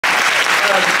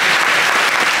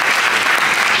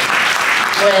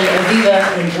when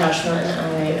Aviva and Joshua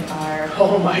and I are,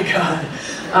 oh my God,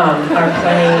 are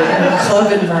playing in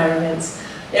club environments.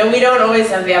 You know, we don't always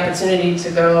have the opportunity to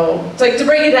go, to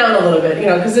break it down a little bit, you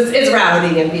know, because it's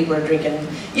rowdy and people are drinking and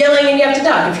yelling and you have to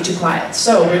duck if you're too quiet.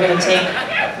 So we're going to take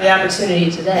the opportunity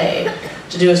today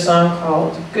to do a song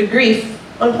called Good Grief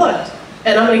Unplugged.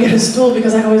 And I'm going to get a stool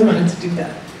because I always wanted to do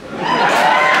that.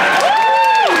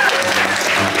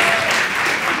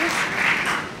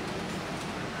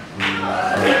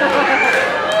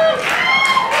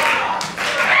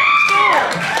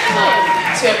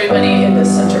 To everybody in the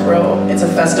center row, it's a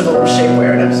festival of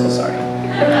shapewear and I'm so sorry.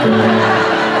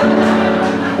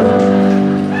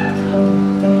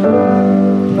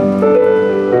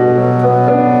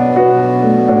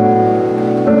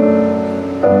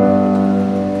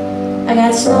 I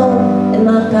got snow in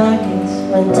my pockets,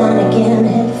 went down again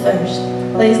head first.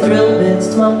 Lays drill bits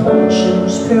to my point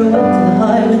shoes, pirouette to the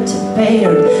highway to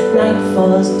Bayer. Night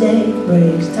falls, day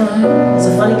breaks, time. There's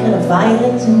a funny kind of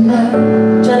violence in there.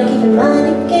 Trying to keep in mind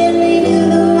it can't leave you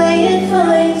the way it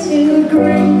finds you.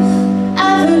 Grief.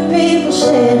 I've heard people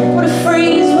say what a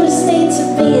phrase, what a state to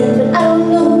be in, but I don't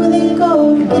know where they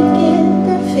go to get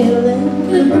that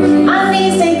feeling. My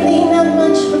knees they clean up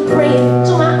much for praying,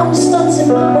 do my own stunts and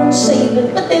my own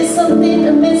saving, but there's something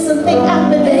amiss, something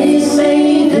happening. They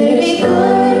say they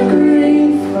good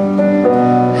grief.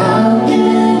 How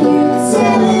can you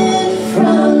tell it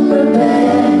from the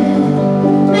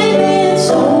bad? Maybe it's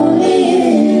only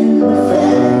in the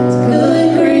fact. Good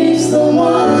grief's the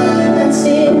one that's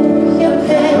in your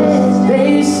past.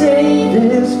 They say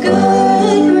there's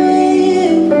good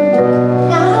grief.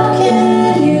 How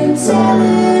can you tell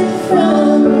it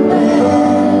from the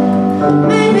bad?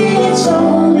 Maybe it's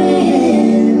only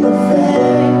in the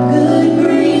fact. Good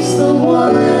grief's the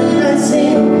one that's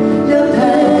in your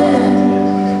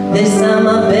past. This time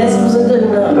my best wasn't good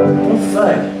enough. Oh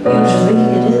fuck, usually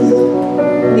it is.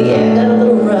 The air got a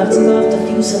little rough, took off the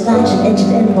fuselage and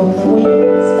engine and both wings.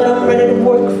 But I'm ready to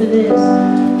work for this.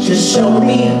 Just show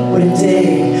me what it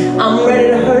did. I'm ready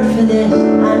to hurt for this.